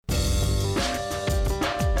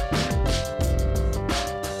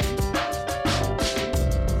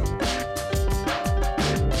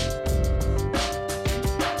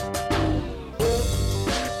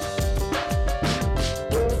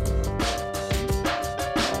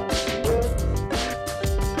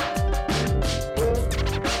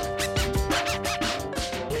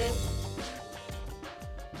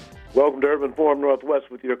Welcome to Urban Forum Northwest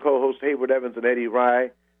with your co-hosts Hayward Evans and Eddie Rye.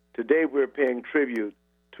 Today we're paying tribute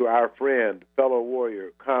to our friend, fellow warrior,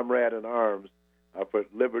 comrade in arms for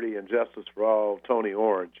liberty and justice for all, Tony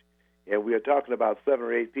Orange. And we are talking about 7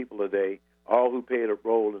 or 8 people today, all who played a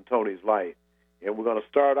role in Tony's life. And we're going to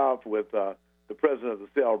start off with the president of the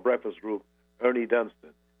Seattle Breakfast Group, Ernie Dunston.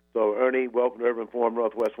 So, Ernie, welcome to Urban Forum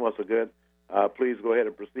Northwest once again. Please go ahead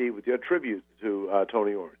and proceed with your tribute to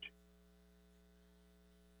Tony Orange.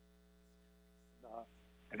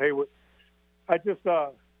 And Haywood, I'm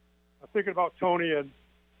thinking about Tony and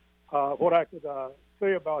what I could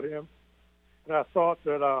say about him, and I thought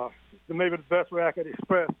that maybe the best way I could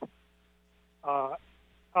express our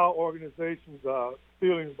organization's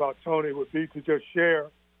feelings about Tony would be to just share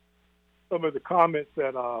some of the comments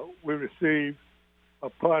that we received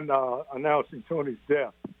upon announcing Tony's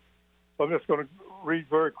death. So I'm just going to read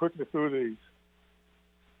very quickly through these.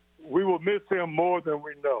 We will miss him more than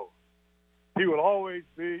we know. He will always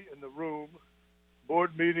be in the room,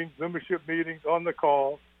 board meetings, membership meetings, on the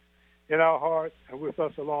call, in our hearts, and with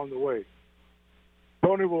us along the way.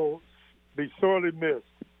 Tony will be sorely missed.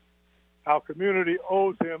 Our community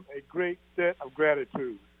owes him a great debt of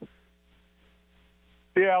gratitude.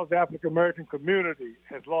 Seattle's African-American community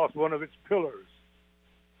has lost one of its pillars.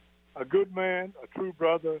 A good man, a true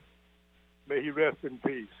brother, may he rest in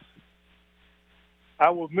peace. I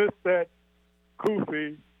will miss that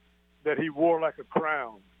kufi that he wore like a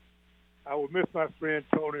crown. I will miss my friend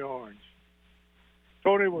Tony Orange.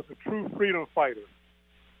 Tony was a true freedom fighter.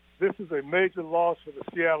 This is a major loss for the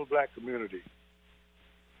Seattle black community.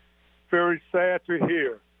 Very sad to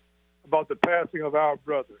hear about the passing of our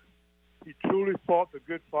brother. He truly fought the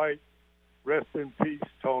good fight. Rest in peace,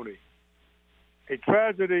 Tony. A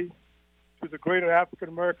tragedy to the greater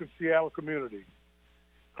African-American Seattle community.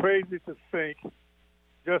 Crazy to think,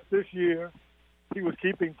 just this year, he was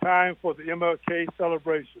keeping time for the MLK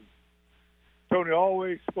celebration. Tony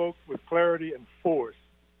always spoke with clarity and force.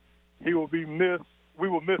 He will be missed. We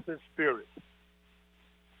will miss his spirit.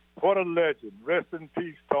 What a legend. Rest in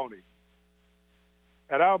peace, Tony.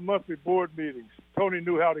 At our monthly board meetings, Tony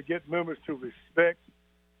knew how to get members to respect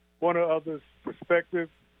one another's perspective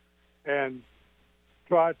and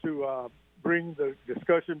try to bring the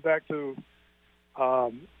discussion back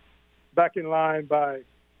in line by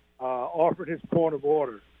offered his point of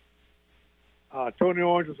order. Tony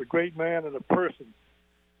Orange was a great man and a person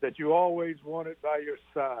that you always wanted by your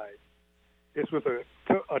side. It's with a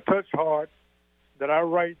touch heart that I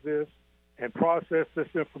write this and process this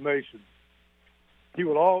information. He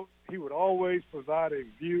would always provide a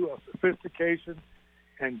view of sophistication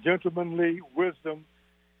and gentlemanly wisdom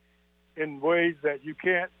in ways that you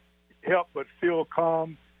can't help but feel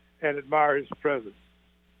calm and admire his presence.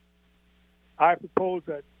 I propose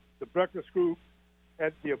that the Breakfast Group,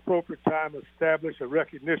 at the appropriate time, establish a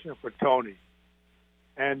recognition for Tony.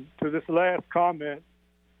 And to this last comment,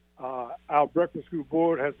 our Breakfast Group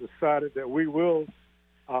board has decided that we will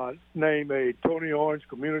name a Tony Orange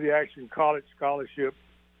Community Action College Scholarship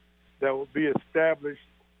that will be established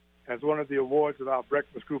as one of the awards of our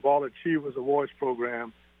Breakfast Group All Achievers Awards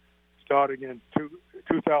program starting in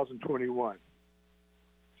 2021.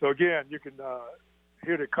 So again, you can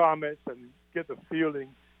hear the comments and get the feeling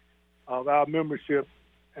of our membership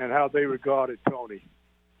and how they regarded Tony.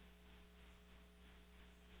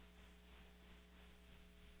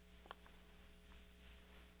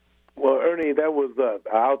 Well, Ernie, that was an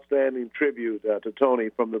outstanding tribute to Tony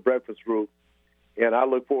from the Breakfast Group, and I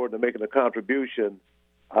look forward to making a contribution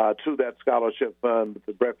to that scholarship fund that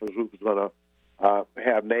the Breakfast Group is going to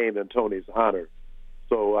have named in Tony's honor.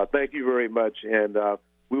 So thank you very much, and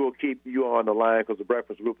we will keep you on the line because the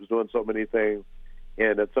Breakfast Group is doing so many things,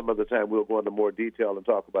 and at some other time we'll go into more detail and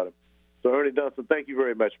talk about it. So, Ernie Dunston, thank you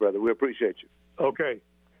very much, brother. We appreciate you. Okay.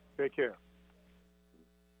 Take care.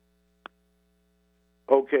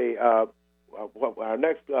 Okay. Our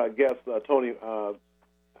next guest, Tony,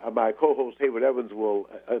 my co-host Hayward Evans will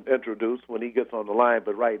introduce when he gets on the line.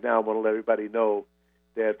 But right now I want to let everybody know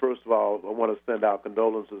that, first of all, I want to send out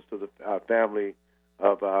condolences to the family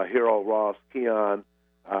of Harold Ross Keon,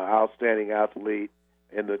 outstanding athlete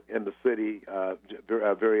in the city, a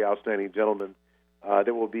very outstanding gentleman.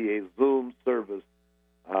 There will be a Zoom service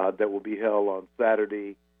that will be held on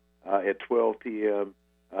Saturday at 12 p.m.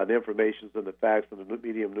 The information is in the facts in the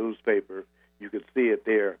Medium newspaper. You can see it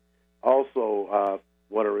there. Also,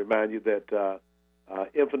 want to remind you that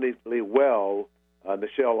infinitely well,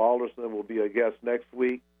 Nichelle Alderson will be a guest next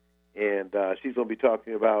week, and she's going to be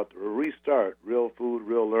talking about Restart, real food,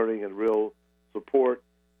 real learning, and real support.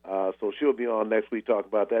 So she'll be on next week talking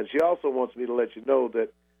about that. And she also wants me to let you know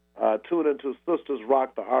that Tune into Sisters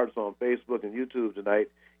Rock the Arts on Facebook and YouTube tonight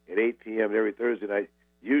at 8 p.m. every Thursday night.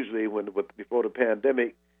 Usually, before the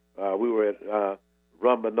pandemic, we were at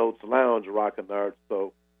Rumba Notes Lounge rocking the arts.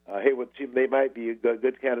 So, Hayward, they might be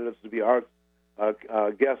good candidates to be arts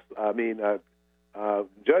guests.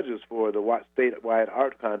 Judges for the statewide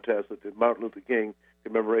art contest that the Martin Luther King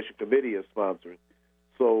Commemoration Committee is sponsoring.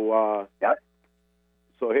 So,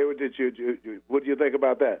 So, Hayward, what do you think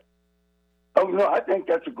about that? Oh, no, I think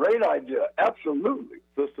that's a great idea. Absolutely.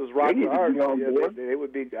 Sisters Rock the Arts, they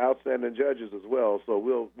would be outstanding judges as well. So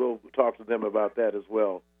we'll talk to them about that as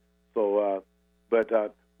well. So, but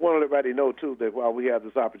want to let everybody know too that while we have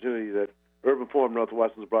this opportunity, that Urban Forum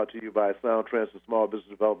Northwestern is brought to you by Sound Transit Small Business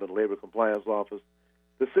Development and Labor Compliance Office,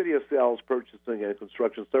 the City of Seattle's Purchasing and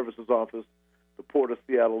Construction Services Office, the Port of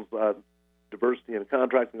Seattle's Diversity and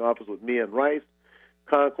Contracting Office with me and Rice,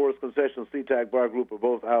 Concourse Concession, SeaTac Bar Group are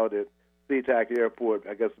both out at SeaTac Airport.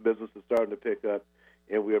 I guess the business is starting to pick up,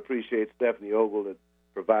 and we appreciate Stephanie Ogle that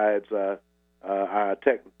provides our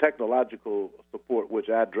technological support, which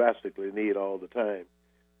I drastically need all the time.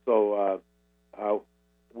 So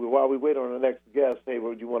while we wait on our next guest,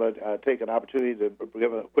 Hayward, do you want to take an opportunity to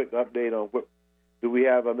give a quick update on what? Do we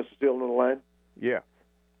have Mr. Steele on the line? Yeah.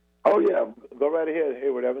 Oh, yeah. Go right ahead,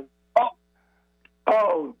 Hayward Evans.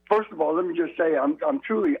 Oh, first of all, let me just say I'm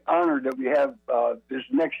truly honored that we have this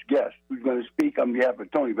next guest who's going to speak on behalf of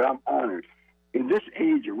Tony, but I'm honored. In this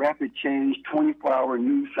age of rapid change, 24-hour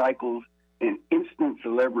news cycles, and instant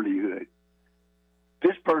celebrityhood,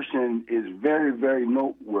 this person is very, very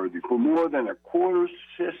noteworthy. For more than a quarter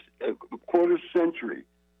century,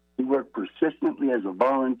 he worked persistently as a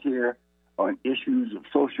volunteer on issues of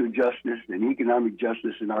social justice and economic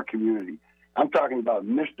justice in our community. I'm talking about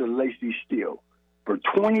Mr. Lacey Steele. For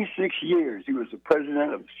 26 years, he was the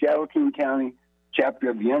president of Seattle-King County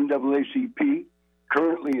chapter of the NAACP,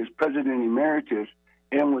 currently is president emeritus,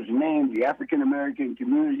 and was named the African American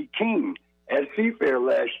Community King at Seafair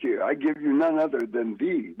last year. I give you none other than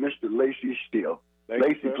Mr. Lacey Steele.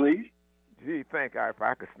 Lacey, please. Gee, if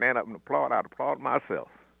I could stand up and applaud, I'd applaud myself.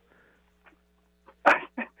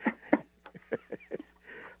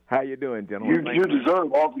 How you doing, gentlemen? You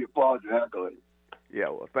deserve all the applause and accolades. Yeah,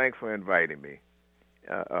 well, thanks for inviting me.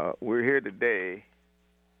 We're here today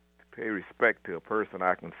to pay respect to a person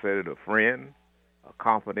I considered a friend, a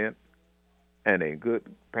confidant, and a good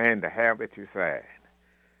man to have at your side.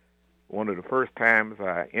 One of the first times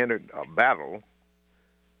I entered a battle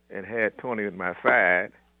and had Tony at my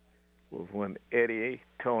side was when Eddie,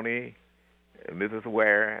 Tony, and Mrs.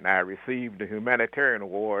 Ware and I received the humanitarian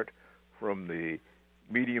award from the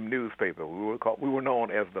Medium newspaper. We were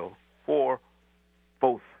known as the Foursome.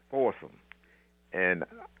 And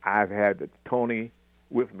I've had Tony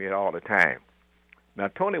with me all the time. Now,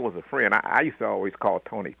 Tony was a friend. I used to always call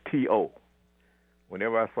Tony T.O.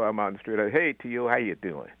 Whenever I saw him out in the street, I'd say, hey, T.O., how you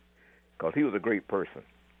doing? Because he was a great person.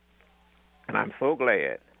 And I'm so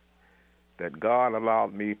glad that God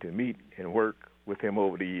allowed me to meet and work with him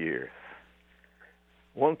over the years.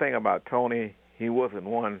 One thing about Tony, he wasn't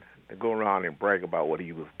one to go around and brag about what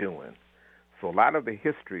he was doing. So a lot of the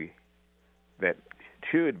history that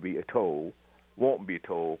should be told won't be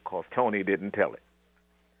told because Tony didn't tell it.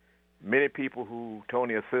 Many people who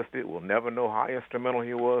Tony assisted will never know how instrumental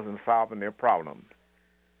he was in solving their problems.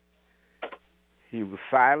 He was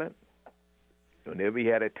silent. Whenever he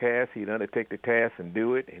had a task, he'd undertake the task and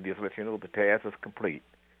do it, and just let you know the task is complete.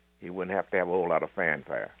 He wouldn't have to have a whole lot of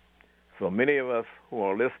fanfare. So many of us who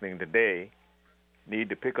are listening today need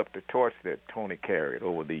to pick up the torch that Tony carried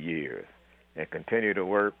over the years and continue to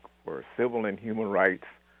work for civil and human rights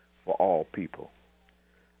for all people.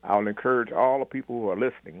 I'll encourage all the people who are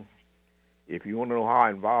listening, if you want to know how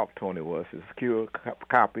involved Tony was, to secure a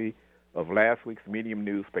copy of last week's Medium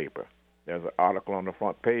newspaper. There's an article on the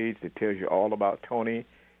front page that tells you all about Tony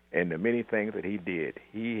and the many things that he did.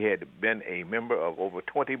 He had been a member of over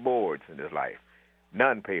 20 boards in his life,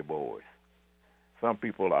 non-pay boards. Some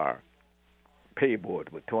people are pay boards,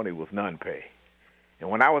 but Tony was non-pay.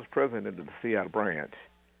 And when I was president of the Seattle branch,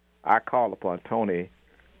 I called upon Tony,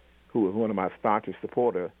 who was one of my staunchest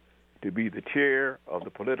supporters, to be the chair of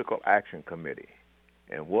the Political Action Committee.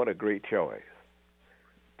 And what a great choice.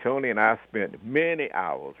 Tony and I spent many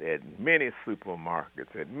hours at many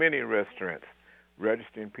supermarkets, at many restaurants,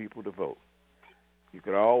 registering people to vote. You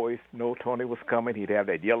could always know Tony was coming. He'd have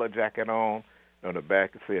that yellow jacket on the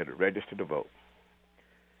back it said, register to vote.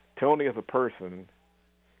 Tony is a person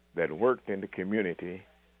that worked in the community,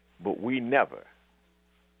 but we never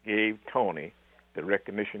gave Tony the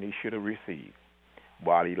recognition he should have received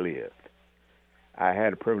while he lived. I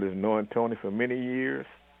had the privilege of knowing Tony for many years.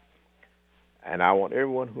 And I want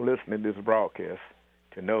everyone who listens to this broadcast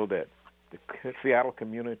to know that the Seattle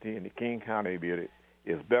community and the King County community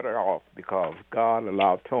is better off because God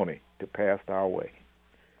allowed Tony to pass our way.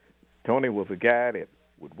 Tony was a guy that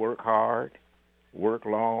would work hard, work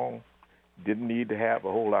long, didn't need to have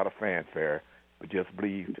a whole lot of fanfare, but just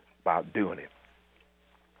believed about doing it.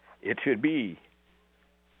 It should be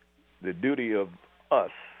the duty of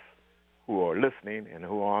us who are listening and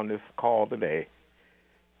who are on this call today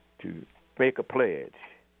to make a pledge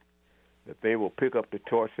that they will pick up the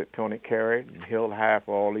torch that Tony carried and held high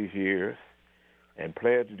for all these years and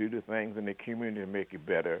pledge to do the things in the community to make it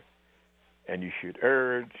better. And you should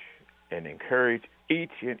urge and encourage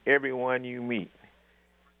each and every one you meet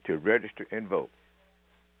to register and vote.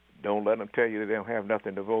 Don't let them tell you they don't have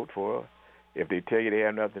nothing to vote for. If they tell you they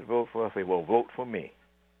have nothing to vote for, say, well, vote for me.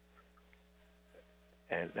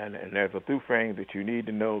 And there's a few things that you need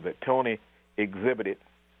to know that Tony exhibited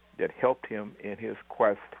that helped him in his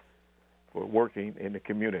quest for working in the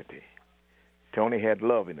community. Tony had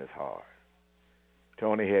love in his heart.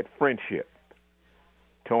 Tony had friendship.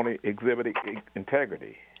 Tony exhibited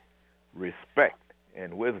integrity, respect,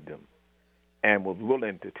 and wisdom, and was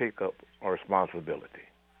willing to take up a responsibility.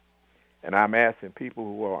 And I'm asking people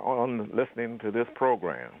who are on listening to this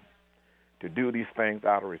program to do these things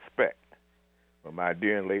out of respect for my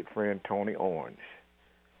dear and late friend Tony Orange.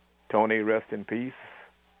 Tony, rest in peace.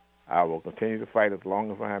 I will continue to fight as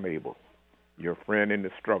long as I am able. Your friend in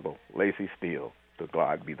the struggle, Lacey Steele. To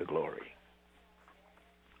God be the glory.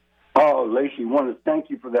 Oh, Lacey, I want to thank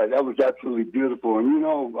you for that. That was absolutely beautiful. And you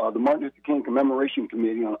know, the Martin Luther King Commemoration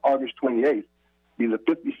Committee on August 28th be the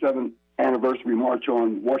 57th anniversary march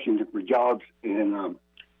on Washington for jobs and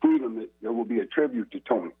freedom. There will be a tribute to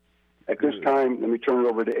Tony. At this time, let me turn it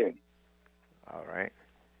over to Ed. All right.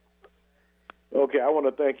 Okay, I want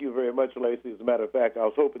to thank you very much, Lacey. As a matter of fact, I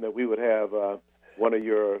was hoping that we would have one of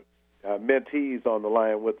your mentees on the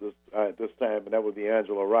line with us at this time, and that would be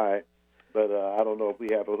Angela Rye. But I don't know if we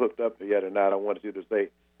have her hooked up yet or not. I wanted you to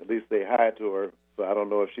at least say hi to her, so I don't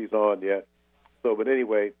know if she's on yet. So, but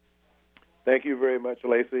anyway, thank you very much,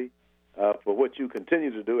 Lacey, for what you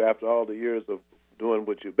continue to do after all the years of doing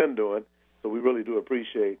what you've been doing. So we really do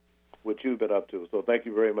appreciate what you've been up to. So thank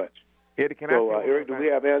you very much. Eddie, can so, Eric, do we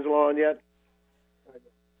have Angela on yet?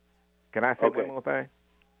 Can I say one more thing?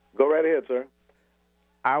 Go right ahead, sir.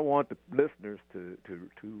 I want the listeners to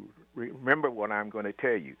remember what I'm going to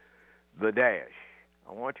tell you. The dash.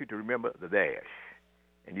 I want you to remember the dash.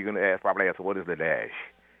 And you're going to probably ask, what is the dash?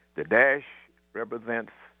 The dash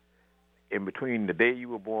represents in between the day you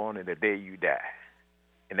were born and the day you die.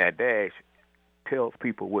 And that dash tells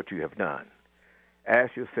people what you have done.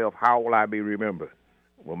 Ask yourself, how will I be remembered?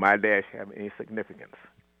 Will my dash have any significance?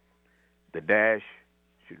 The dash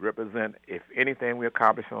should represent, if anything we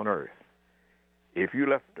accomplish on earth. If you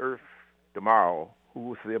left Earth tomorrow, who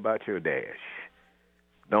will say about your dash?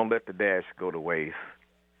 Don't let the dash go to waste.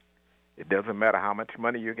 It doesn't matter how much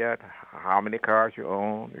money you got, how many cars you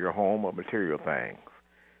own, your home, or material things.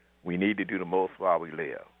 We need to do the most while we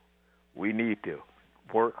live. We need to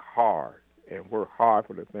work hard and work hard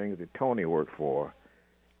for the things that Tony worked for.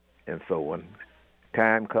 And so when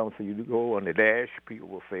time comes for you to go on the dash, people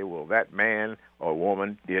will say, well, that man or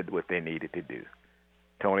woman did what they needed to do.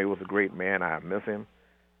 Tony was a great man. I miss him.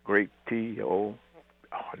 Great T.O.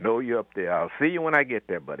 I know you're up there. I'll see you when I get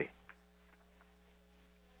there, buddy.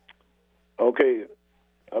 Okay.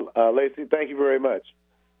 Lacey, thank you very much.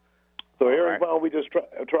 So, Eric, why don't we just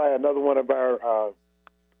try another one of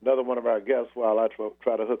our guests while I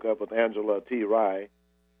try to hook up with Angela T. Rye,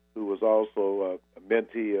 who was also a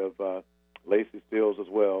mentee of Lacey Steele's as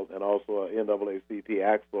well, and also an NAACP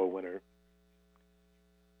AXO winner.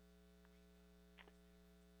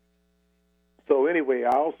 So anyway,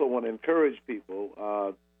 I also want to encourage people.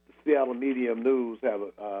 The Seattle Medium News have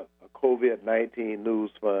a COVID-19 news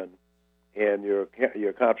fund, and your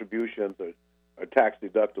contributions are tax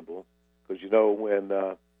deductible. Because you know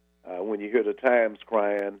when you hear the Times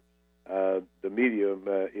crying, the Medium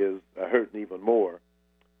is hurting even more.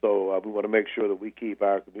 So we want to make sure that we keep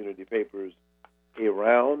our community papers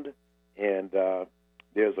around. And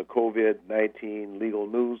there's a COVID-19 legal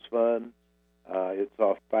news fund. It's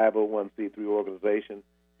a 501c3 organization.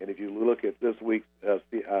 And if you look at this week's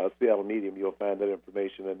Seattle Medium, you'll find that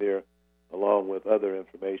information in there, along with other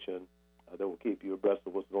information that will keep you abreast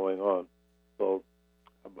of what's going on. So,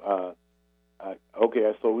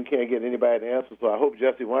 okay, so we can't get anybody to answer, so I hope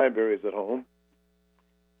Jesse Weinberry is at home.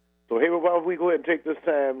 So, hey, why don't we go ahead and take this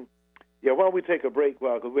time? Yeah, why don't we take a break?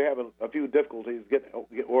 Well, because we're having a few difficulties get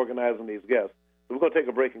organizing these guests. So we're going to take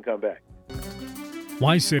a break and come back.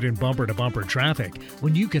 Why sit in bumper-to-bumper traffic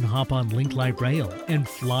when you can hop on Link Light Rail and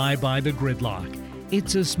fly by the gridlock?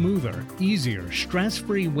 It's a smoother, easier,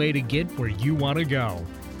 stress-free way to get where you want to go.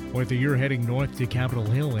 Whether you're heading north to Capitol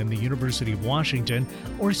Hill and the University of Washington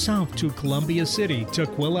or south to Columbia City,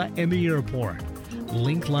 Tukwila, and the airport,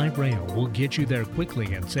 Link Light Rail will get you there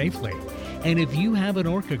quickly and safely. And if you have an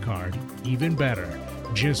ORCA card, even better.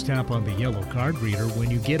 Just tap on the yellow card reader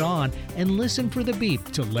when you get on and listen for the beep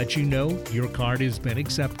to let you know your card has been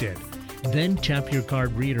accepted. Then tap your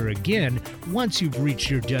card reader again once you've reached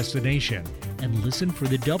your destination and listen for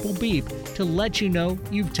the double beep to let you know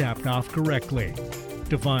you've tapped off correctly.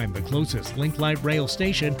 To find the closest Link Light Rail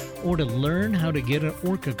station or to learn how to get an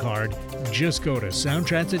ORCA card, just go to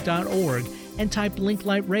soundtransit.org and type Link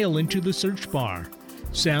Light Rail into the search bar.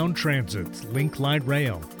 Sound Transit's Link Light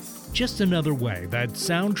Rail. Just another way that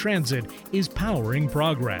Sound Transit is powering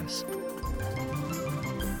progress.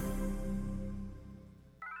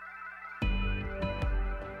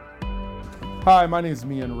 Hi, my name is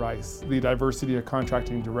Mian Rice, the Diversity and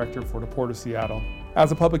Contracting Director for the Port of Seattle.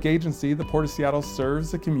 As a public agency, the Port of Seattle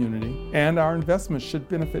serves the community, and our investments should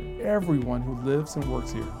benefit everyone who lives and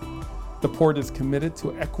works here. The Port is committed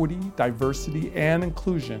to equity, diversity, and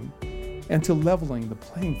inclusion, and to leveling the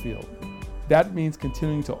playing field. That means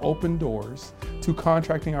continuing to open doors to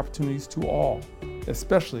contracting opportunities to all,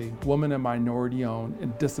 especially women and minority-owned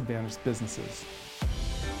and disadvantaged businesses.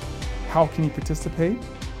 How can you participate?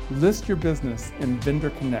 List your business in Vendor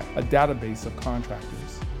Connect, a database of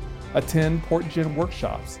contractors. Attend PortGen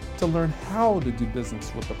workshops to learn how to do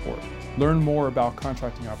business with the Port. Learn more about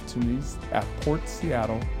contracting opportunities at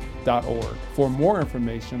portseattle.org. For more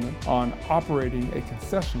information on operating a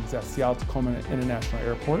concessions at Seattle-Tacoma International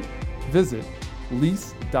Airport, visit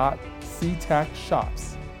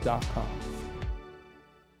lease.ctacshops.com.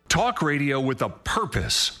 Talk radio with a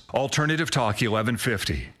purpose. Alternative Talk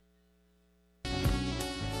 1150.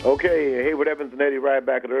 Okay, Hayward Evans and Eddie Rye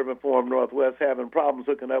back at Urban Forum Northwest, having problems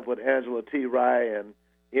hooking up with Angela T. Rye and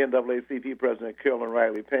NAACP President Carolyn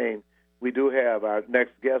Riley Payne. We do have our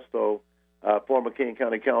next guest, though, former King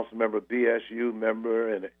County Council member, BSU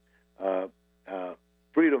member, and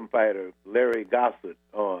freedom fighter Larry Gossett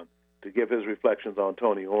on to give his reflections on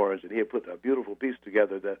Tony Orange. And he had put a beautiful piece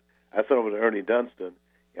together that I sent over to Ernie Dunston.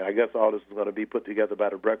 And I guess all this is going to be put together by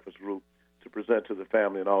the Breakfast Group to present to the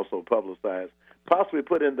family and also publicized. Possibly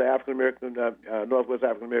put in the African-American, Northwest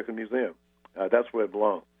African-American Museum. That's where it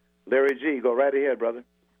belongs. Larry G., go right ahead, brother.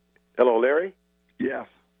 Hello, Larry? Yes.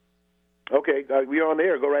 Okay, you're on the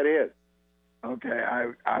air. Go right ahead. Okay,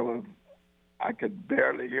 I could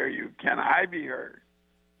barely hear you. Can I be heard?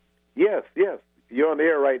 Yes. You're on the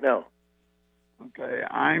air right now. Okay,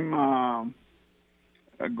 I'm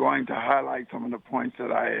going to highlight some of the points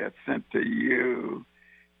that I had sent to you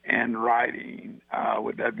in writing.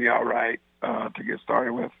 Would that be all right to get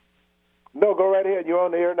started with? No, go right ahead. You're on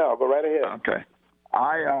the air now. Go right ahead. Okay.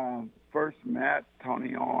 I first met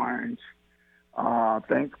Tony Orange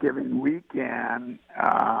Thanksgiving weekend,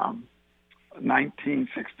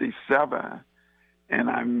 1967, and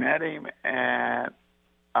I met him at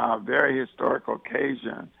a very historical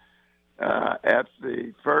occasion at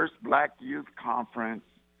the first Black Youth Conference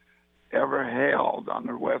ever held on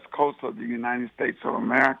the west coast of the United States of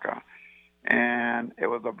America. And it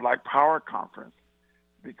was a Black Power conference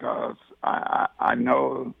because I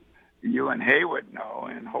know you and Hayward know,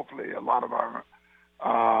 and hopefully a lot of our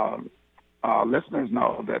listeners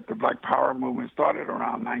know, that the Black Power movement started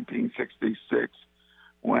around 1966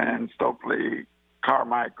 when Stokely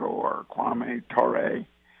Carmichael or Kwame Ture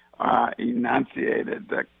enunciated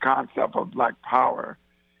the concept of Black Power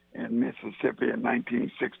in Mississippi in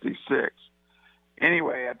 1966.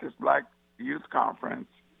 Anyway, at this Black Youth Conference,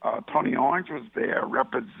 Tony Orange was there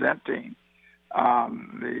representing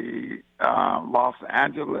the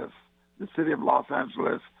City of Los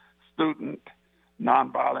Angeles Student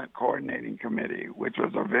Nonviolent Coordinating Committee, which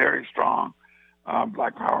was a very strong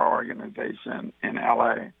Black Power organization in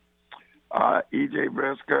L.A. E.J.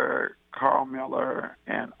 Brisker, Carl Miller,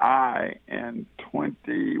 and I, and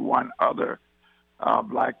 21 other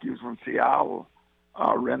Black youth from Seattle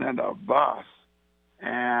rented a bus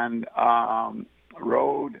and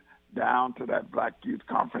rode down to that Black Youth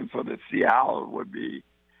Conference so that Seattle would be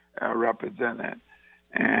represented.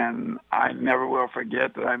 And I never will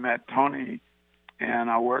forget that I met Tony in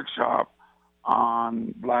a workshop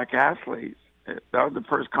on Black athletes. That was the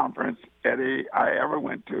first conference, Eddie, I ever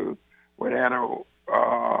went to where they had a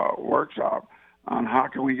workshop on how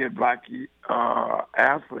can we get Black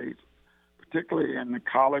athletes, particularly in the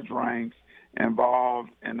college ranks,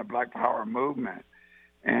 involved in the Black Power movement.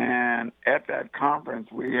 And at that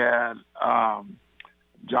conference, we had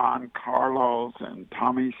John Carlos and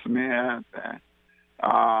Tommy Smith and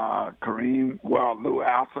Lou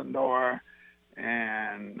Alcindor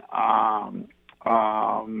and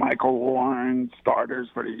Michael Warren, starters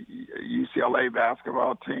for the UCLA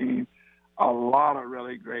basketball team. A lot of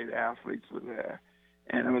really great athletes were there.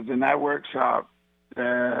 And it was in that workshop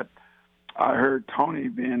that I heard Tony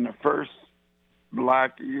being the first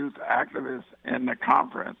black youth activist in the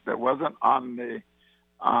conference that wasn't on the,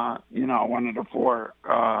 one of the four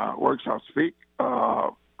workshop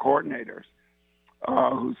coordinators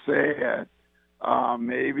who said,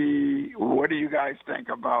 maybe, what do you guys think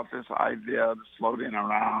about this idea of floating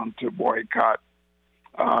around to boycott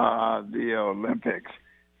the Olympics?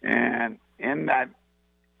 And in that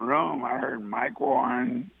room, I heard Mike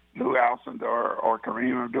Warren, Lou Alcindor, or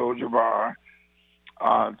Kareem Abdul-Jabbar,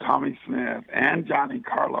 Tommy Smith, and Johnny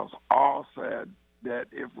Carlos all said that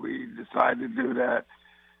if we decide to do that,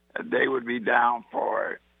 they would be down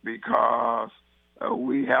for it because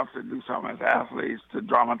we have to do something as athletes to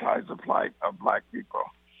dramatize the plight of black people.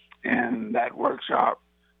 And that workshop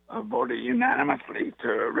voted unanimously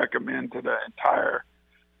to recommend to the entire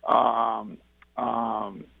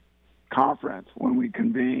conference when we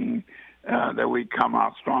convene that we come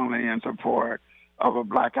out strongly in support of a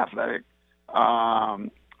black athletic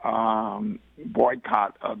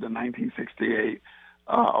boycott of the 1968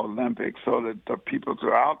 Olympics, so that the people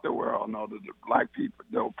throughout the world know that the black people,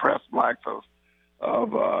 the oppressed blacks of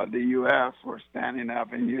the U.S. were standing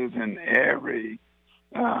up and using every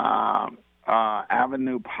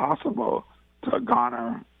avenue possible to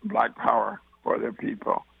garner black power for their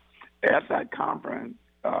people. At that conference,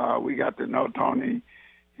 we got to know Tony.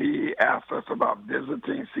 He asked us about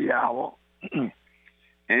visiting Seattle.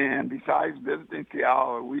 And besides visiting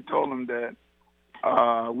Seattle, we told him that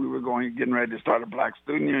we were getting ready to start a black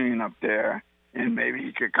student union up there, and maybe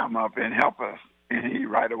he could come up and help us. And he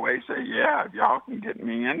right away said, yeah, if y'all can get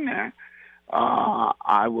me in there,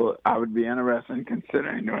 I would be interested in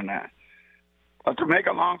considering doing that. But to make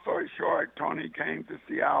a long story short, Tony came to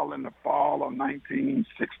Seattle in the fall of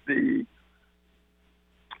 1969.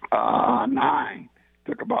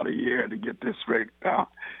 Took about a year to get this straight out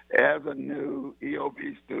as a new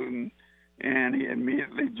EOB student, and he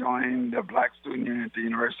immediately joined the Black Student Union at the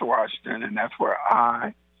University of Washington, and that's where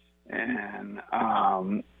I and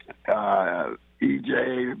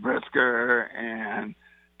E.J. Brisker and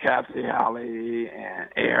Kathy Halley and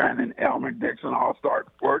Aaron and Elmer Dixon all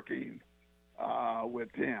started working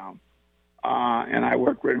with him. And I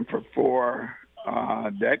worked with him for 4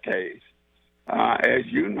 decades. As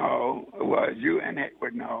you know, as you and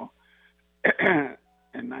Haywood know,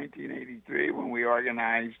 in 1983, when we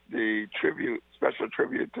organized the special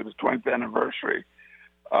tribute to the 20th anniversary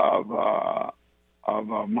of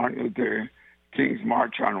Martin Luther King's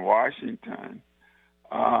March on Washington,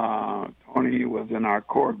 Tony was in our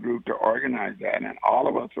core group to organize that, and all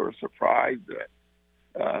of us were surprised that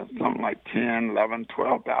something like 10, 11,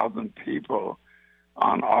 12,000 people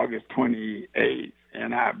on August 28th.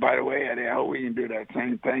 And by the way, I hope we can do that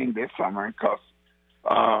same thing this summer because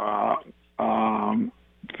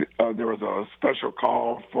there was a special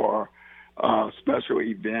call for a special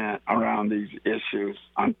event around these issues.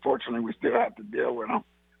 Unfortunately, we still have to deal with them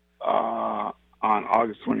on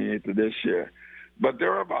August 28th of this year. But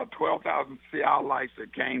there were about 12,000 Seattleites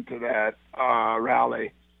that came to that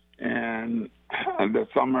rally in the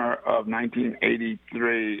summer of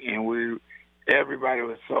 1983, and everybody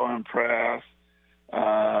was so impressed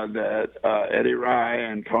that Eddie Rye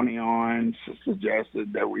and Tony Owens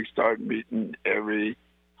suggested that we start meeting every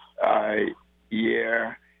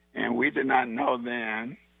year. And we did not know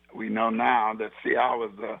then, we know now, that Seattle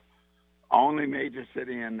was the only major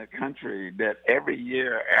city in the country that every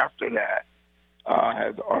year after that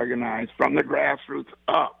has organized from the grassroots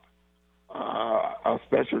up a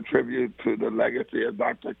special tribute to the legacy of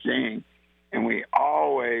Dr. King. And we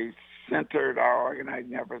always centered our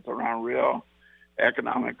organizing efforts around real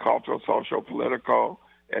economic, cultural, social, political,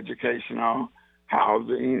 educational,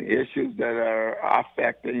 housing issues that are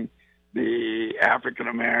affecting the African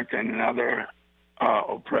American and other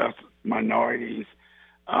oppressed minorities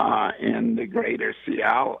in the greater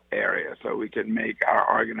Seattle area, so we can make our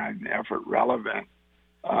organizing effort relevant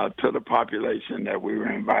to the population that we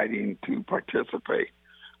were inviting to participate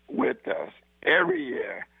with us. Every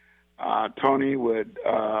year, Tony would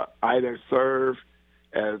either serve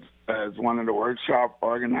as one of the workshop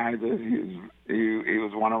organizers. He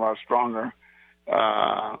was one of our stronger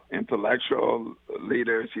intellectual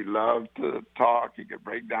leaders. He loved to talk. He could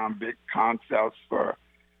break down big concepts for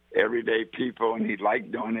everyday people, and he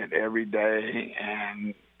liked doing it every day.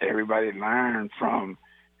 And everybody learned from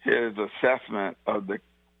his assessment of the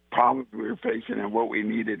problems we were facing and what we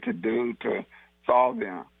needed to do to solve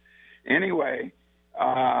them. Anyway,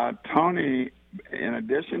 Tony, in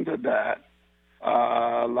addition to that,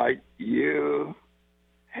 like you,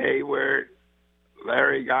 Hayward,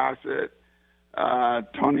 Larry Gossett,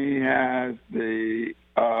 Tony has the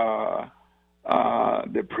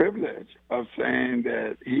privilege of saying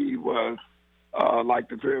that he was, like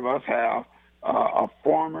the three of us have, a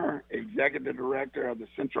former executive director of the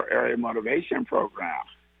Central Area Motivation Program.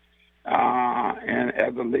 And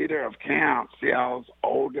as a leader of CAMP, Seattle's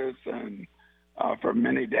oldest, and for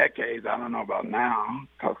many decades, I don't know about now,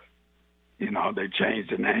 because, they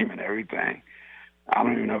changed the name and everything. I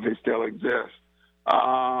don't even know if it still exists.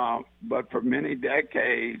 But for many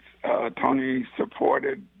decades, Tony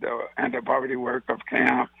supported the anti-poverty work of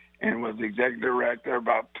CAMP and was executive director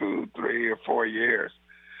about 2, 3, or 4 years.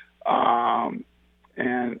 And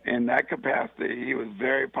in that capacity, he was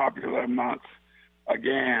very popular amongst,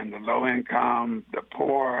 again, the low income, the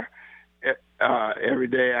poor,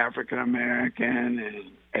 everyday African American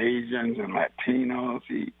and Asians and Latinos.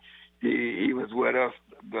 He was with us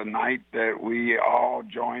the night that we all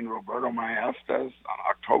joined Roberto Maestas on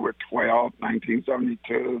October 12,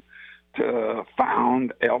 1972, to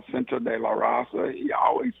found El Centro de la Raza. He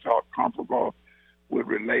always felt comfortable with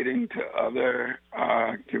relating to other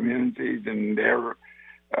communities and their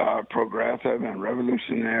progressive and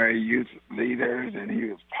revolutionary youth leaders, and he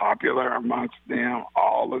was popular amongst them.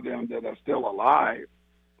 All of them that are still alive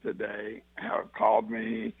today have called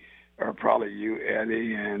me, or probably you,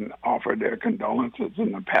 Eddie, and offered their condolences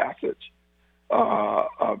in the passage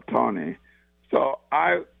of Tony. So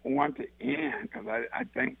I want to end, because I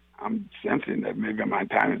think I'm sensing that maybe my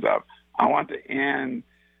time is up. I want to end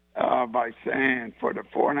by saying for the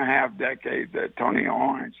 4.5 decades that Tony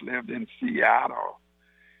Orange lived in Seattle,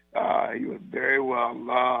 he was very well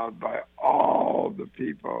loved by all the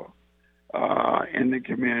people in the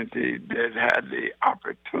community that had the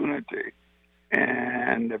opportunity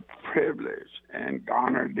and the privilege and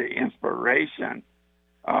garnered the inspiration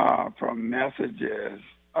from messages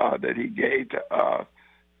that he gave to us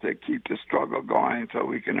to keep the struggle going so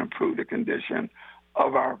we can improve the condition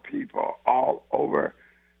of our people all over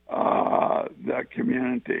the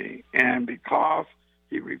community. And because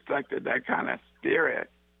he reflected that kind of spirit,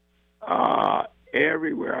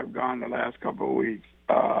 everywhere I've gone the last couple of weeks,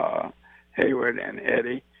 Hayward and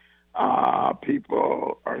Eddie,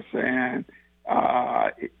 people are saying,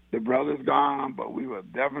 the brother's gone, but we will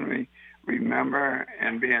definitely remember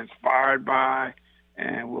and be inspired by,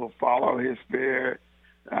 and we'll follow his spirit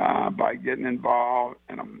by getting involved.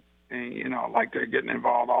 And like they're getting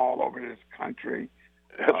involved all over this country.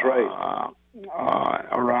 That's right.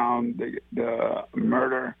 Around the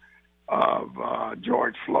murder of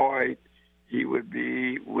George Floyd, he would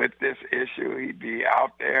be with this issue. He'd be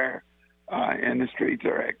out there in the streets,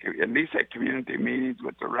 or at least at community meetings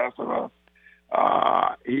with the rest of us.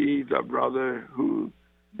 He's a brother who,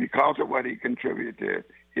 because of what he contributed,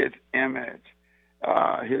 his image,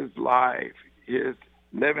 his life, his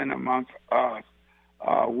living amongst us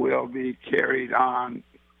will be carried on,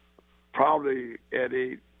 probably,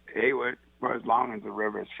 Eddie, Hayward, for as long as the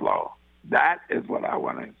rivers flow. That is what I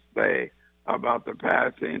want to say about the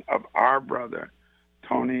passing of our brother,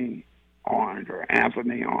 Tony Orange, or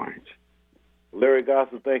Anthony Orange. Larry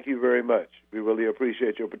Gossett, thank you very much. We really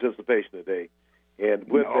appreciate your participation today. And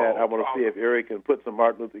with that, I want to see if Eric can put some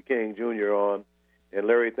Martin Luther King Jr. on. And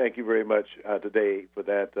Larry, thank you very much today for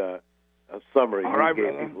that summary. All right,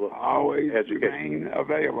 brother. Always remain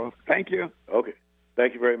available. Thank you. Okay.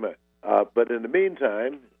 Thank you very much. But in the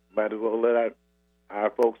meantime, might as well let our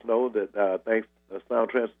folks know that thanks to Sound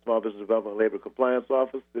Transit Small Business Development and Labor Compliance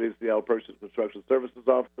Office, City of Seattle Purchase Construction Services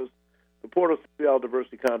Office, the Port of Seattle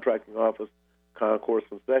Diversity Contracting Office, Concourse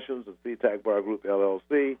Concessions, and SeaTac Bar Group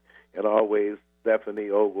LLC, and always Stephanie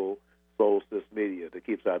Ogle, Solstice Media, that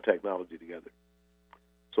keeps our technology together.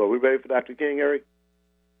 So are we ready for Dr. King, Eric?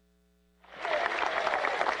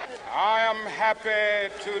 I am happy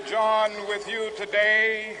to join with you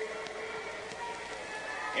today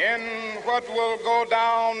in what will go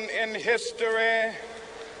down in history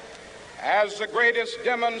as the greatest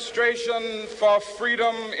demonstration for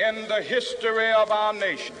freedom in the history of our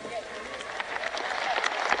nation.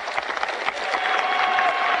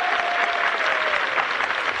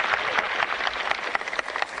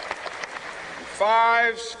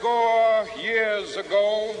 Five score years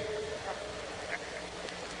ago,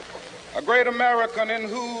 a great American in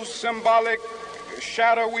whose symbolic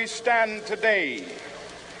shadow we stand today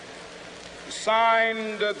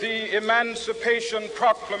signed the Emancipation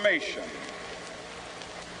Proclamation.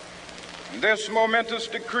 This momentous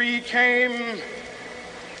decree came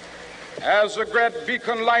as a great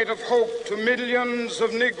beacon light of hope to millions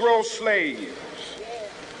of Negro slaves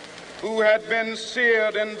who had been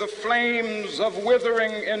seared in the flames of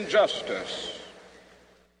withering injustice.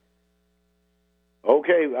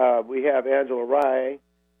 Okay, we have Angela Rye.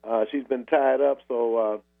 She's been tied up,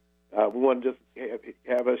 so we want to just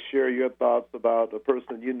have us share your thoughts about the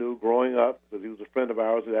person you knew growing up, because he was a friend of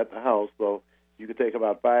ours at the house. So you could take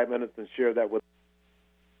about 5 minutes and share that with us.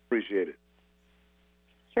 Appreciate it.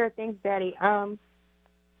 Sure, thanks, Daddy. Well,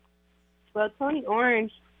 Tony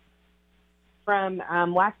Orange, from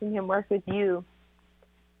watching him work with you,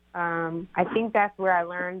 I think that's where I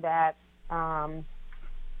learned that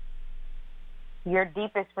your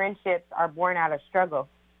deepest friendships are born out of struggle.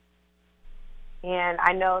 And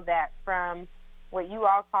I know that from what you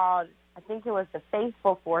all called, I think it was the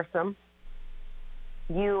faithful foursome,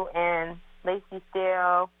 you and Lacey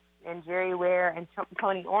Steele and Jerry Ware and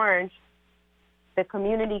Tony Orange, the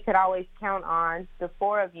community could always count on the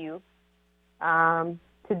four of you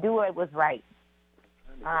to do what was right,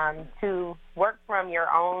 to work from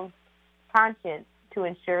your own conscience to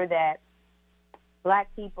ensure that Black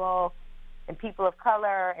people and people of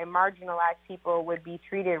color and marginalized people would be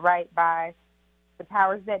treated right by the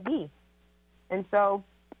powers that be. And so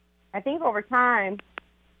I think over time,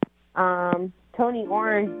 Tony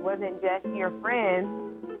Orange wasn't just your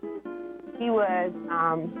friend. He was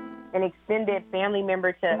an extended family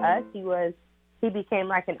member to us. He became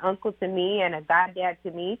like an uncle to me and a goddad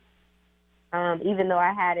to me. Even though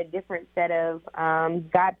I had a different set of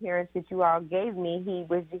godparents that you all gave me,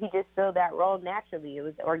 he just filled that role naturally. It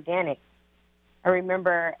was organic. I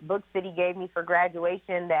remember books that he gave me for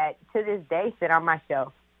graduation that to this day sit on my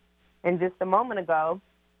shelf. And just a moment ago,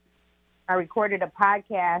 I recorded a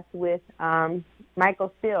podcast with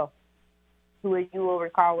Michael Steele, who, as you will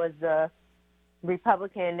recall, was the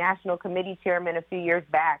Republican National Committee chairman a few years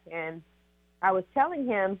back. And I was telling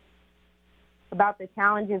him about the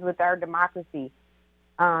challenges with our democracy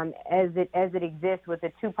as it exists with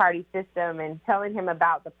the two-party system, and telling him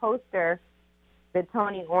about the poster that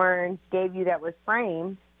Tony Orange gave you that was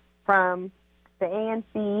framed from the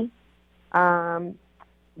ANC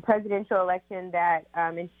presidential election that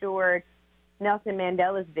ensured Nelson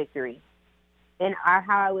Mandela's victory. And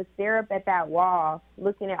how I would stare up at that wall,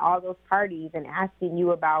 looking at all those parties and asking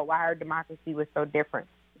you about why our democracy was so different.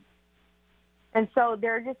 And so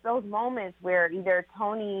there are just those moments where either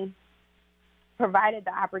Tony provided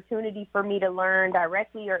the opportunity for me to learn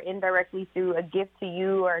directly or indirectly through a gift to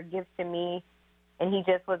you or a gift to me, and he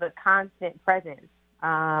just was a constant presence,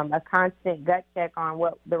 a constant gut check on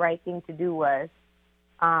what the right thing to do was.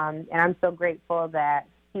 And I'm so grateful that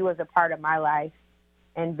he was a part of my life,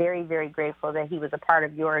 and very, very grateful that he was a part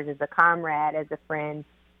of yours as a comrade, as a friend,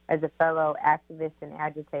 as a fellow activist and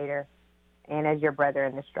agitator, and as your brother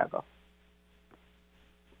in the struggle.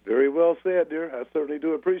 Very well said, dear. I certainly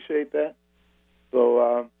do appreciate that.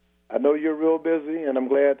 So I know you're real busy, and I'm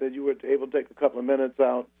glad that you were able to take a couple of minutes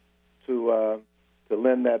out to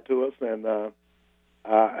lend that to us. And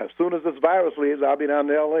as soon as this virus leaves, I'll be down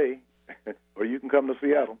to L.A., or you can come to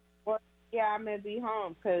Seattle. Well, yeah, I'm going to be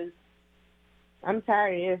home because I'm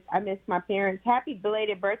tired of this. I miss my parents. Happy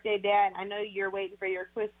belated birthday, Dad. I know you're waiting for your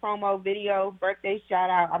quiz promo video, birthday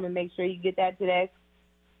shout-out. I'm going to make sure you get that today.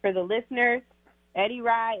 For the listeners, Eddie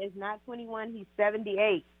Rye is not 21. He's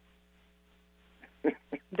 78.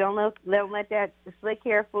 Don't let that slick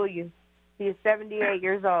hair fool you. He is 78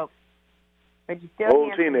 years old. But you still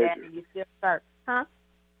old teenager. Daddy. You still sharp. Huh?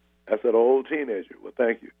 I said old teenager. Well,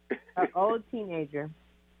 thank you. An old teenager.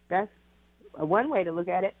 That's one way to look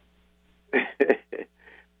at it.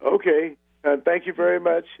 Okay. Thank you very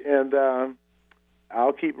much. And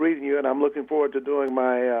I'll keep reading you, and I'm looking forward to doing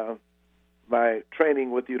my my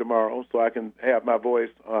training with you tomorrow so I can have my voice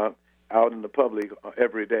out in the public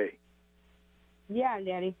every day. Yeah,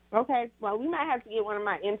 Daddy. Okay. Well, we might have to get one of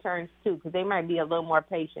my interns, too, because they might be a little more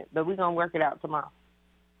patient. But we're going to work it out tomorrow.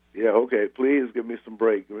 Yeah, okay. Please give me some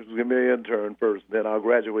break. Give me an intern first, then I'll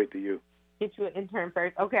graduate to you. Get you an intern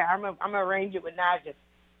first. Okay, I'm gonna arrange it with Naja.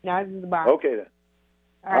 Naja's the boss. Okay, then.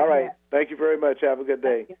 All right. Yeah. Thank you very much. Have a good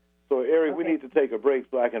day. So, Eric, we need to take a break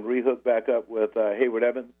so I can rehook back up with Hayward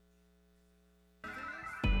Evans.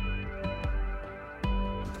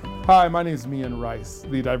 Hi, my name is Mian Rice,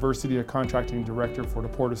 the Diversity and Contracting Director for the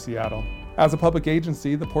Port of Seattle. As a public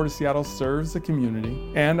agency, the Port of Seattle serves the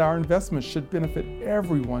community, and our investments should benefit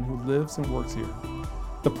everyone who lives and works here.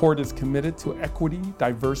 The Port is committed to equity,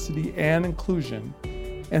 diversity, and inclusion,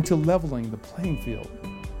 and to leveling the playing field.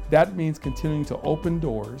 That means continuing to open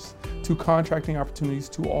doors to contracting opportunities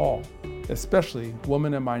to all, especially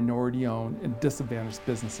women and minority-owned and disadvantaged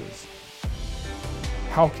businesses.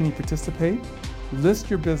 How can you participate? List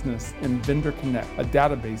your business in Vendor Connect, a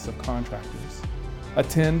database of contractors.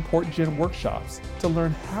 Attend PortGen workshops to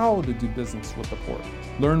learn how to do business with the port.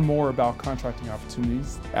 Learn more about contracting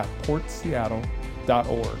opportunities at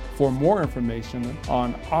portseattle.org. For more information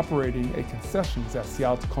on operating a concessions at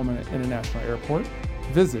Seattle-Tacoma International Airport,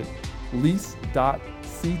 visit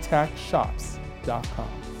lease.ctacshops.com.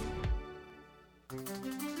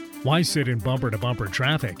 Why sit in bumper-to-bumper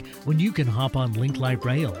traffic when you can hop on Link Light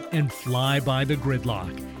Rail and fly by the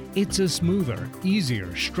gridlock? It's a smoother,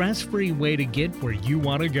 easier, stress-free way to get where you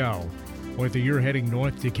want to go. Whether you're heading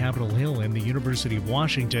north to Capitol Hill and the University of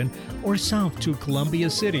Washington or south to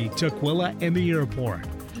Columbia City, Tukwila, and the airport,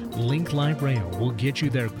 Link Light Rail will get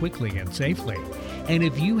you there quickly and safely. And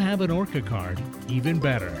if you have an ORCA card, even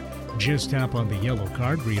better. Just tap on the yellow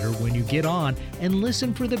card reader when you get on and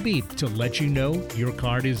listen for the beep to let you know your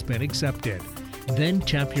card has been accepted. Then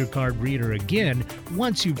tap your card reader again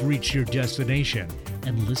once you've reached your destination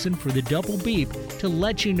and listen for the double beep to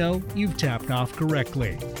let you know you've tapped off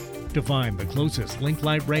correctly. To find the closest Link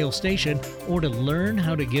Light Rail station or to learn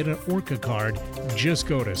how to get an ORCA card, just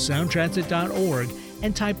go to soundtransit.org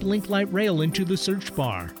and type Link Light Rail into the search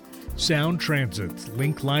bar. Sound Transit's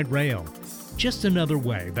Link Light Rail. Just another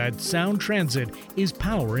way that Sound Transit is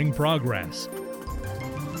powering progress.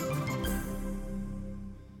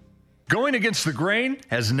 Going against the grain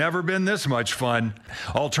has never been this much fun.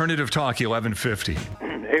 Alternative Talk 1150.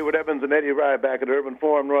 Hayward Evans and Eddie Rye back at Urban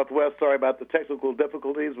Forum Northwest. Sorry about the technical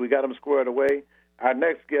difficulties. We got them squared away. Our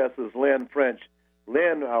next guest is Lynn French.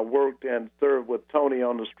 Lynn worked and served with Tony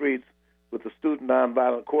on the streets with the Student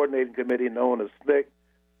Nonviolent Coordinating Committee known as SNCC,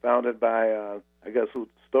 founded by,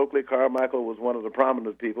 Stokely Carmichael was one of the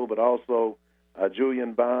prominent people, but also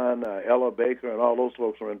Julian Bond, Ella Baker, and all those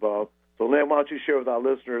folks were involved. So, Lynn, why don't you share with our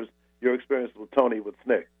listeners your experience with Tony with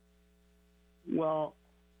SNCC? Well,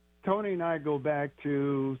 Tony and I go back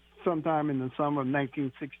to sometime in the summer of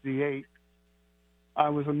 1968. I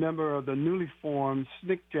was a member of the newly formed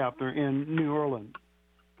SNCC chapter in New Orleans.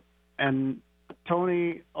 And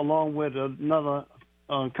Tony, along with another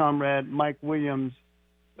comrade, Mike Williams,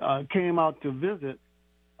 came out to visit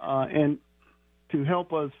and to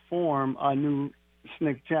help us form a new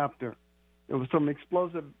SNCC chapter. There was some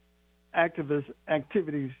explosive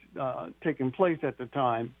activities taking place at the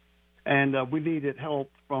time, and we needed help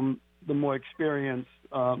from the more experienced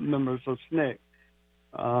members of SNCC.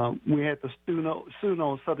 We had the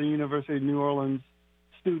SUNO, Southern University of New Orleans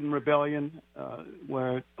Student Rebellion,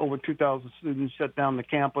 where over 2,000 students shut down the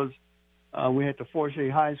campus. We had the Fortier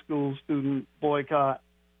High School student boycott,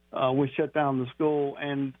 which shut down the school,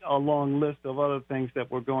 and a long list of other things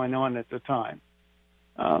that were going on at the time.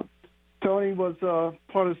 Tony was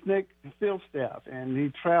part of SNCC field staff, and he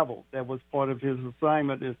traveled. That was part of his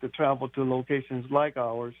assignment, is to travel to locations like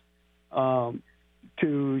ours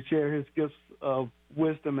to share his gifts of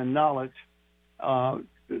wisdom and knowledge to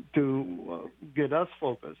get us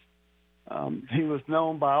focused. He was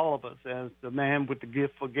known by all of us as the man with the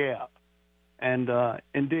gift for gab. And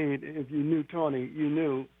indeed, if you knew Tony, you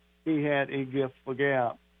knew he had a gift for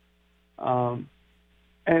gab. And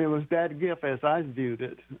it was that gift, as I viewed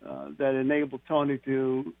it, that enabled Tony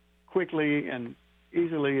to quickly and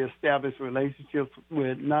easily establish relationships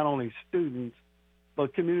with not only students,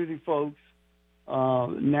 but community folks,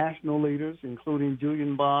 national leaders, including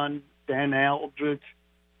Julian Bond, Dan Aldrich,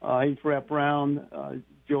 H. Rap Brown,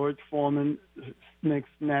 George Foreman, SNCC's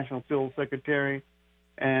National Field Secretary,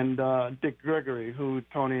 and Dick Gregory, who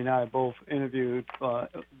Tony and I both interviewed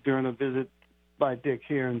during a visit by Dick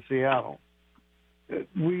here in Seattle.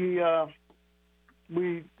 We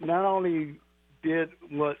not only did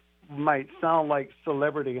what might sound like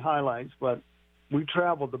celebrity highlights, but we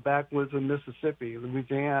traveled the backwoods of Mississippi,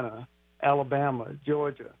 Louisiana, Alabama,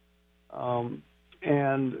 Georgia.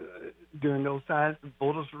 And during those times,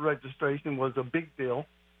 voter registration was a big deal.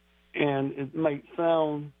 And it might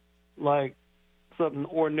sound like something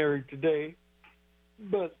ordinary today,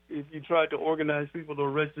 but if you tried to organize people to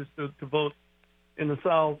register to vote in the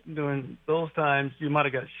South during those times, you might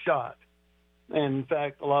have got shot. And in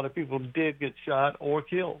fact, a lot of people did get shot or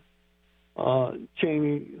killed.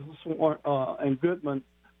 Cheney and Goodman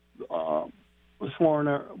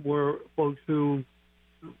Swarner were folks who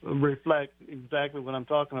reflect exactly what I'm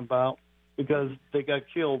talking about, because they got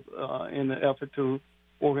killed in the effort to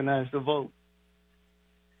organize the vote.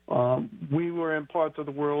 We were in parts of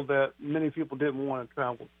the world that many people didn't want to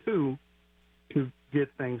travel to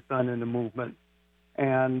get things done in the movement.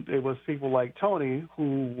 And it was people like Tony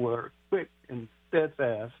who were quick and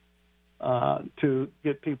steadfast to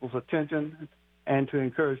get people's attention and to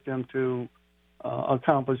encourage them to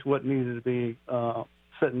accomplish what needed to be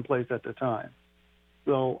set in place at the time.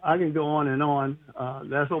 So I can go on and on.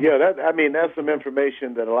 That's some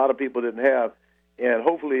information that a lot of people didn't have. And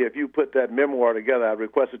hopefully if you put that memoir together, I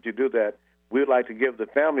request that you do that. We'd like to give the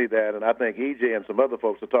family that, and I think EJ and some other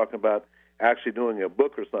folks are talking about actually doing a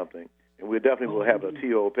book or something. And we definitely will have a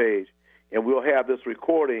TO page. And we'll have this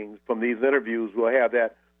recording from these interviews. We'll have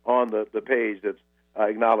that on the page that's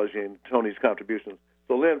acknowledging Tony's contributions.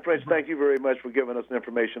 So, Lynn French, thank you very much for giving us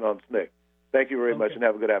information on SNCC. Thank you very much, and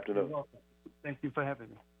have a good afternoon. You're welcome. Thank you for having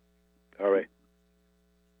me. All right.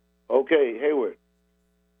 Okay, Hayward.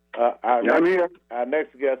 Our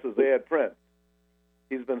next guest is Ed Prince.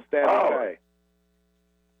 He's been standing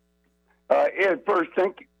by. Ed, first,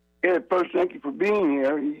 thank you for being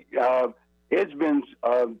here. Ed's been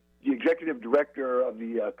the executive director of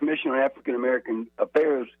the Commission on African American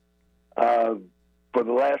Affairs for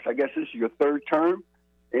the last, I guess this is your third term.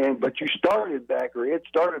 But Ed started back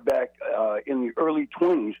in the early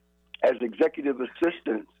 20s as executive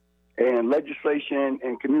assistant and legislation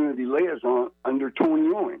and community liaison under Tony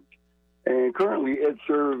Orange. And currently, Ed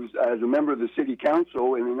serves as a member of the City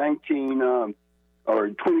Council. In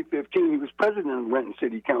 2015, he was president of Renton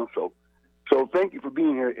City Council. So thank you for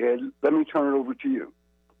being here, Ed. Let me turn it over to you.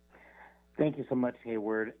 Thank you so much,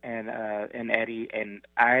 Hayward and Eddie. And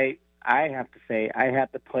I have to say, I had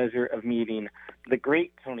the pleasure of meeting the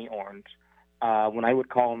great Tony Orange. When I would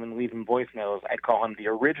call him and leave him voicemails, I'd call him the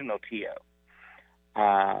original TO.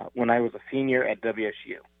 When I was a senior at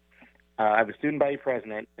WSU. I was student body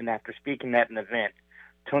president, and after speaking at an event,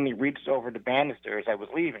 Tony reached over to Bannister as I was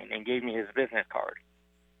leaving and gave me his business card.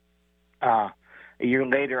 A year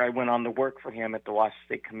later, I went on to work for him at the Washington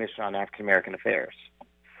State Commission on African American Affairs.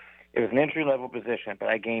 It was an entry-level position, but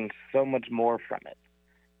I gained so much more from it.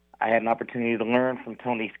 I had an opportunity to learn from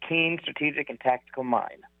Tony's keen strategic and tactical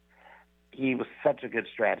mind. He was such a good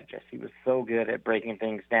strategist. He was so good at breaking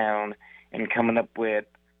things down and coming up with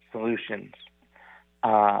solutions.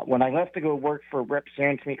 When I left to go work for Rep.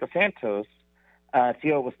 Sharon Tamiko Santos,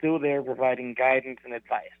 TO was still there providing guidance and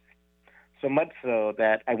advice. So much so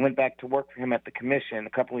that I went back to work for him at the commission a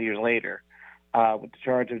couple of years later with the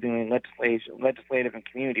charge of doing legislative and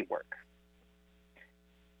community work.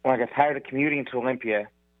 When I got tired of commuting to Olympia,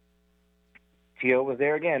 TO was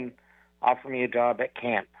there again, offering me a job at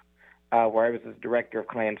camp, where I was his director of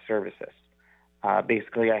Klan services.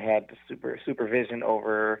 Basically, I had the supervision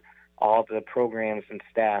over all the programs and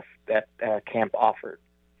staff that camp offered.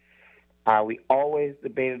 We always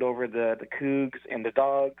debated over the cougs and the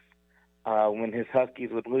dogs. When his Huskies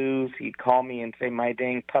would lose, he'd call me and say, "My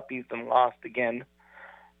dang puppies done lost again."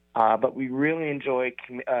 But we really enjoyed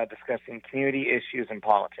discussing community issues and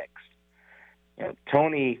politics. You know,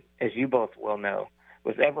 Tony, as you both well know,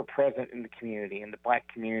 was ever present in the community, and the black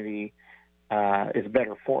community is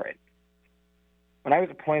better for it. When I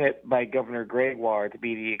was appointed by Governor Gregoire to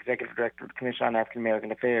be the executive director of the Commission on African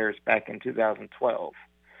American Affairs back in 2012,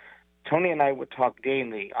 Tony and I would talk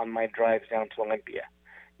daily on my drives down to Olympia.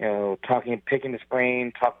 You know, picking his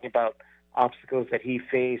brain, talking about obstacles that he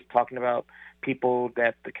faced, talking about people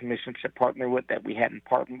that the commission should partner with that we hadn't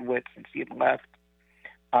partnered with since he had left.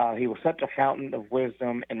 He was such a fountain of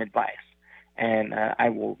wisdom and advice, and I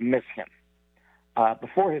will miss him.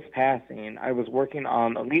 Before his passing, I was working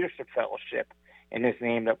on a leadership fellowship in his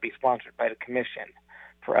name that would be sponsored by the commission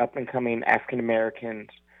for up-and-coming African Americans,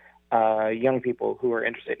 young people who are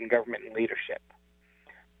interested in government and leadership.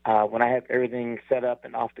 When I have everything set up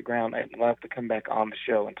and off the ground, I'd love to come back on the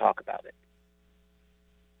show and talk about it.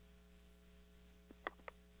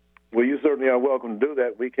 Well, you certainly are welcome to do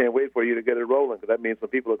that. We can't wait for you to get it rolling, because that means some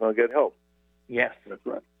people are going to get help. Yes. That's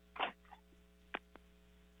right.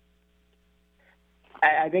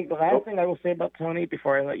 I think the last thing I will say about Tony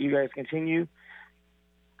before I let you guys continue,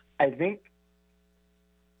 I think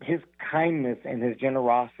his kindness and his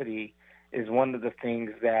generosity is one of the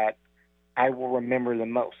things that I will remember the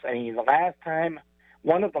most. I mean,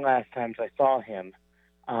 one of the last times I saw him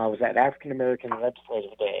was at African American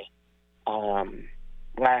Legislative Day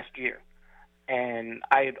last year. And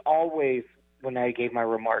I had always, when I gave my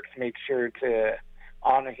remarks, made sure to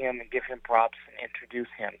honor him and give him props and introduce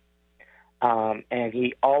him. And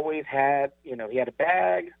he always had, he had a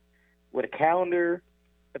bag with a calendar.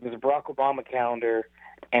 It was a Barack Obama calendar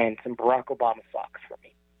and some Barack Obama socks for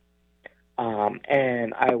me.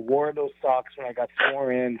 And I wore those socks when I got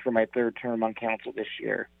sworn in for my third term on council this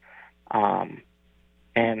year.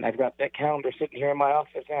 And I've got that calendar sitting here in my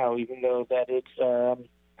office now, even though that it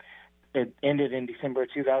ended in December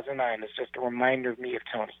 2009. It's just a reminder of me of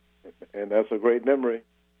Tony. And that's a great memory.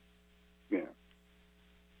 Yeah.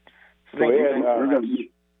 So Ed,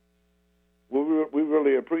 we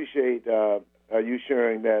really appreciate you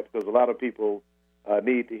sharing that, because a lot of people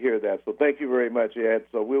need to hear that. So thank you very much, Ed.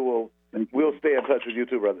 So we'll stay in touch with you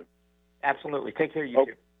too, brother. Absolutely. Take care of you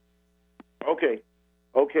too. Okay.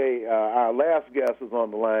 Our last guest is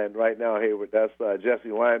on the line right now, Hayward. That's Jesse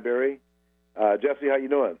Wineberry. Jesse, how you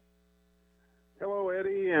doing? Hello,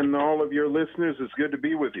 Eddie, and all of your listeners. It's good to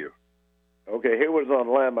be with you. Okay, Hayward's on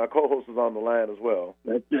the line. My co-host is on the line as well.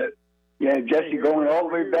 That's it. Yeah, Jesse, going all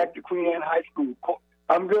the way back to Queen Anne High School.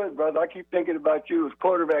 I'm good, brother. I keep thinking about you as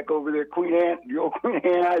quarterback over there, Queen Anne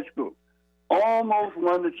High School. Almost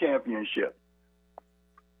won the championship.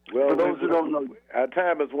 Well, for those who don't know, our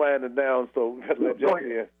time is winding down, so let Jesse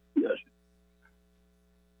in. Yes.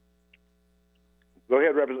 Go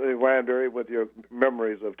ahead, Representative Wineberry, with your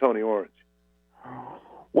memories of Tony Orange.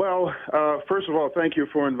 Well, first of all, thank you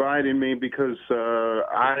for inviting me, because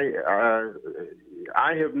I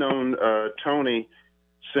have known Tony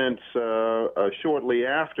since shortly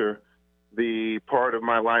after the part of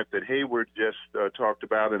my life that Hayward just talked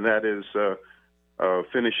about, and that is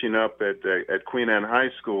finishing up at Queen Anne High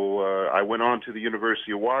School. I went on to the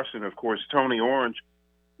University of Washington. Of course, Tony Orange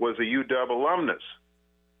was a UW alumnus,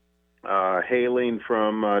 hailing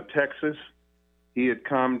from Texas. He had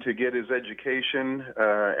come to get his education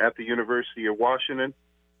at the University of Washington,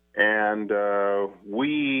 and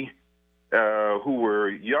we who were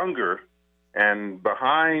younger and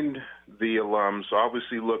behind the alums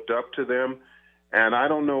obviously looked up to them. And I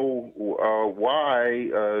don't know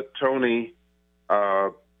why Tony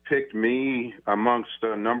picked me amongst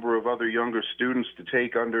a number of other younger students to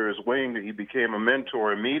take under his wing. He became a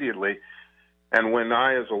mentor immediately. And when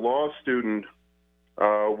I, as a law student,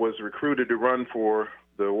 was recruited to run for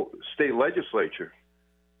the state legislature,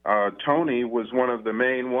 Tony was one of the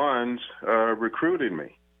main ones recruiting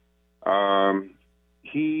me.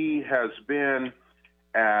 He has been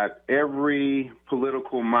at every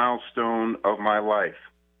political milestone of my life.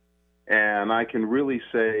 And I can really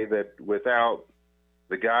say that without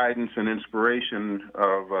the guidance and inspiration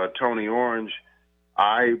of Tony Orange,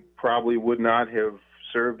 I probably would not have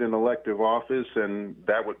served in elective office, and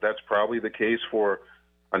that's probably the case for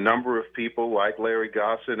a number of people like Larry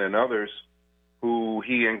Gossett and others who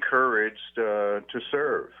he encouraged to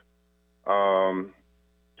serve.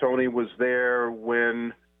 Tony was there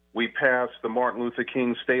when we passed the Martin Luther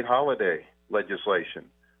King state holiday legislation.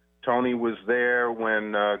 Tony was there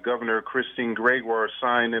when Governor Christine Gregoire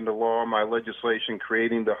signed into law my legislation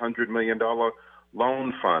creating the $100 million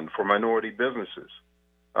loan fund for minority businesses.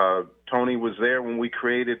 Tony was there when we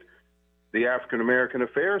created the African American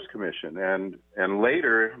Affairs Commission and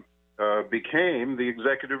later became the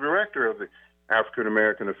executive director of the African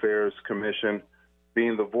American Affairs Commission,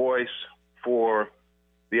 being the voice for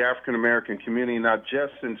the African American community, not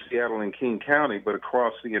just in Seattle and King County, but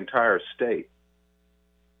across the entire state.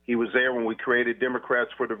 He was there when we created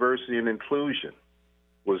Democrats for Diversity and Inclusion,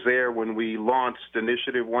 was there when we launched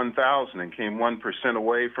Initiative 1000 and came 1%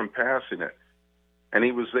 away from passing it. And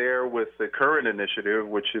he was there with the current initiative,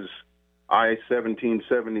 which is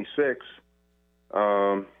I-1776,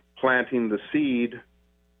 planting the seed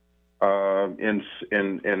in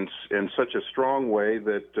such a strong way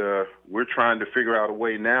that we're trying to figure out a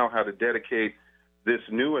way now how to dedicate this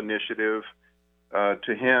new initiative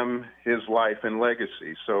to him, his life, and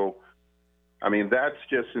legacy. So, I mean, that's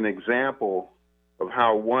just an example of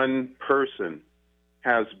how one person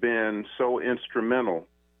has been so instrumental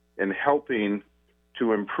in helping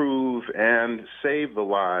to improve and save the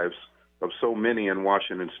lives of so many in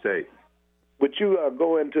Washington State. Would you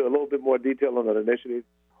go into a little bit more detail on that initiative?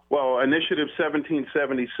 Well, Initiative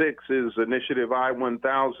 1776 is Initiative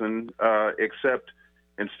I-1000, except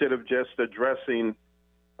instead of just addressing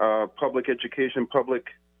public education, public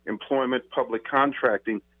employment, public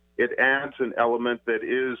contracting, it adds an element that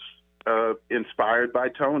is inspired by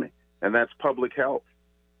Tony, and that's public health.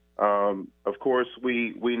 Of course,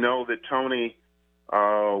 we know that Tony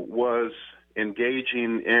was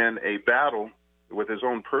engaging in a battle with his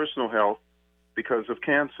own personal health because of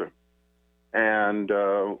cancer. And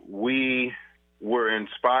we were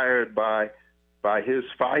inspired by his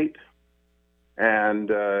fight and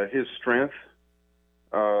his strength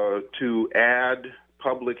to add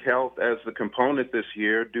public health as the component this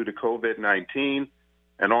year due to COVID-19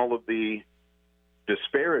 and all of the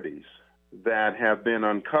disparities that have been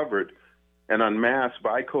uncovered and unmasked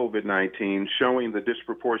by COVID-19, showing the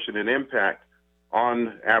disproportionate impact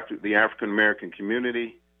on the African-American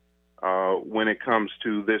community when it comes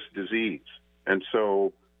to this disease. And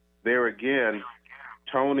so there again,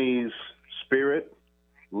 Tony's spirit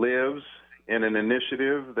lives in an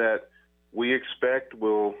initiative that we expect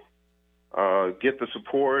will get the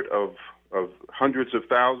support of hundreds of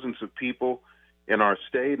thousands of people in our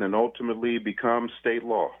state and ultimately become state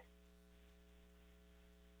law.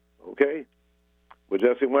 Okay. Well,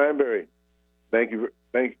 Jesse Wineberry, thank you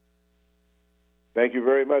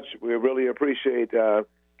very much. We really appreciate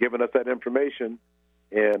giving us that information.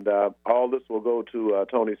 And all this will go to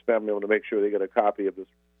Tony's family. I want to make sure they get a copy of this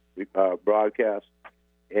broadcast,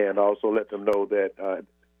 and also let them know that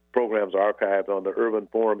programs are archived on the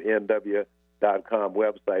urbanforumnw.com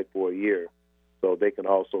website for a year. So they can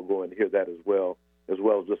also go and hear that as well as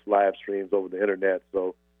just live streams over the internet,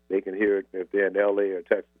 so they can hear it if they're in L.A. or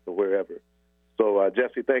Texas or wherever. So,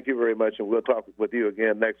 Jesse, thank you very much, and we'll talk with you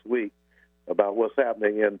again next week about what's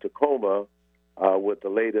happening in Tacoma with the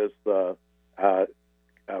latest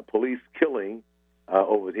police killing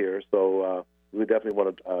over here. So we definitely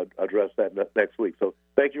want to address that next week. So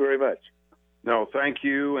thank you very much. No, thank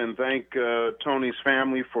you, and thank Tony's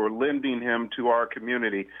family for lending him to our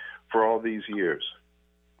community for all these years.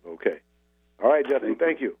 Okay. All right, Jesse,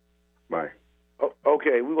 thank you. Bye.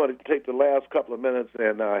 Okay, we want to take the last couple of minutes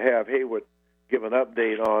and have Hayward give an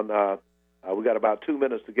update on, we got about 2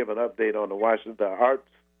 minutes to give an update on the Washington Arts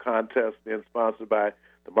Contest being sponsored by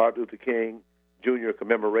the Martin Luther King Jr.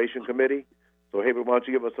 Commemoration Committee. So, Hayward, why don't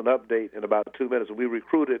you give us an update in about 2 minutes? We're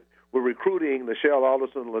recruiting Michelle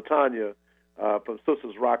Alderson and LaTanya from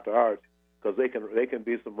Sisters Rock the Arts, because they can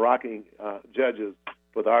be some rocking judges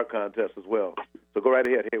for the art contest as well. So go right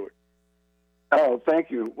ahead, Hayward. Oh,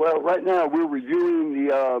 thank you. Well, right now we're reviewing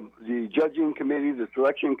the judging committee, the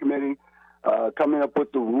selection committee, coming up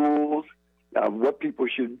with the rules, what people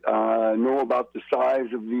should know about the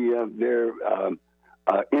size of their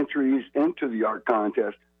entries into the art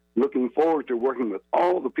contest. Looking forward to working with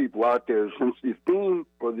all the people out there, since the theme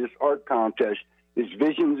for this art contest is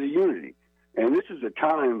Visions of Unity. And this is a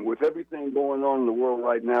time, with everything going on in the world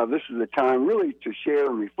right now, this is a time really to share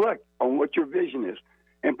and reflect on what your vision is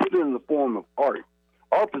and put it in the form of art.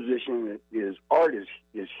 Our position is art is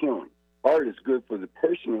healing. Art is good for the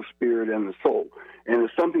personal spirit and the soul, and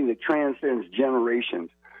it's something that transcends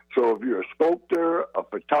generations. So if you're a sculptor, a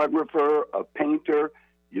photographer, a painter,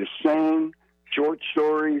 you sing, short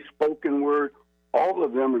stories, spoken word, all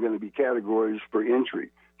of them are going to be categories for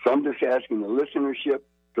entry. So I'm just asking the listenership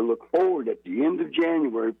to look forward at the end of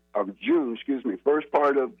June, first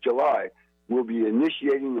part of July. We'll be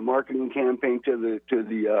initiating the marketing campaign to the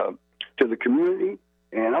community,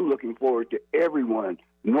 and I'm looking forward to everyone.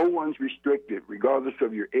 No one's restricted, regardless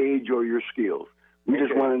of your age or your skills. We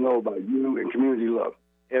just want to know about you and community love.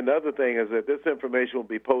 And the other thing is that this information will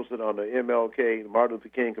be posted on the MLK, Martin Luther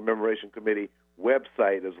King Commemoration Committee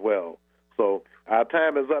website as well. So our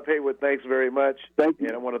time is up, Hayward. Thanks very much. Thank you.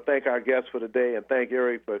 And I want to thank our guests for today, and thank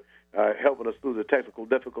Eric for helping us through the technical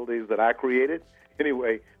difficulties that I created.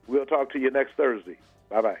 Anyway, we'll talk to you next Thursday.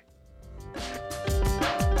 Bye-bye.